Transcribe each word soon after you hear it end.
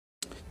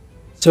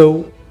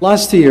So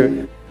last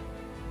year,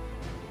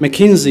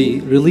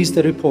 McKinsey released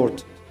a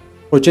report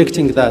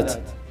projecting that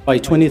by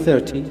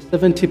 2030,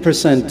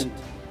 70%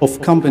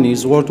 of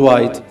companies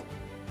worldwide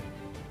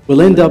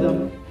will end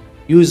up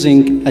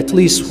using at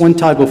least one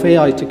type of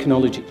AI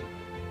technology.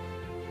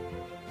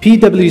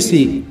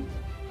 PwC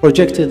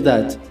projected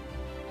that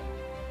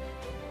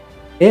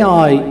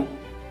AI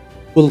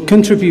will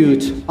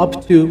contribute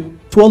up to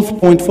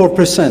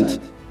 12.4%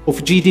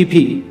 of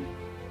GDP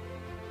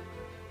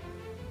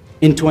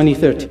in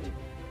 2030.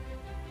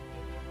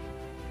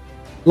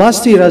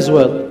 Last year as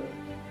well,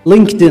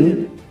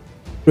 LinkedIn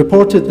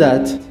reported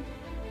that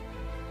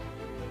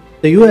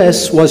the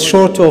US was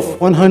short of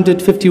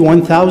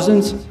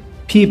 151,000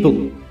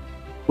 people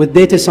with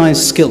data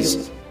science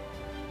skills.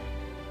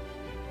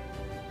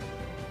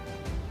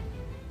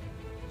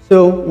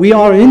 So we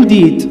are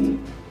indeed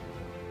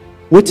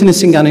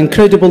witnessing an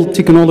incredible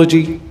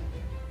technology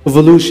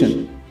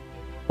evolution,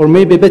 or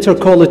maybe better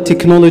call it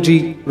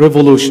technology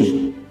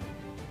revolution.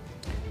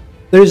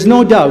 There is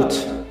no doubt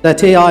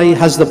that AI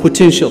has the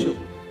potential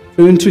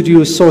to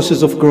introduce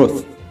sources of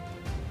growth,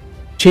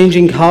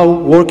 changing how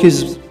work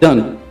is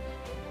done,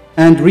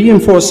 and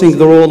reinforcing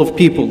the role of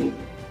people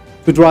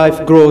to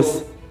drive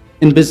growth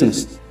in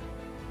business.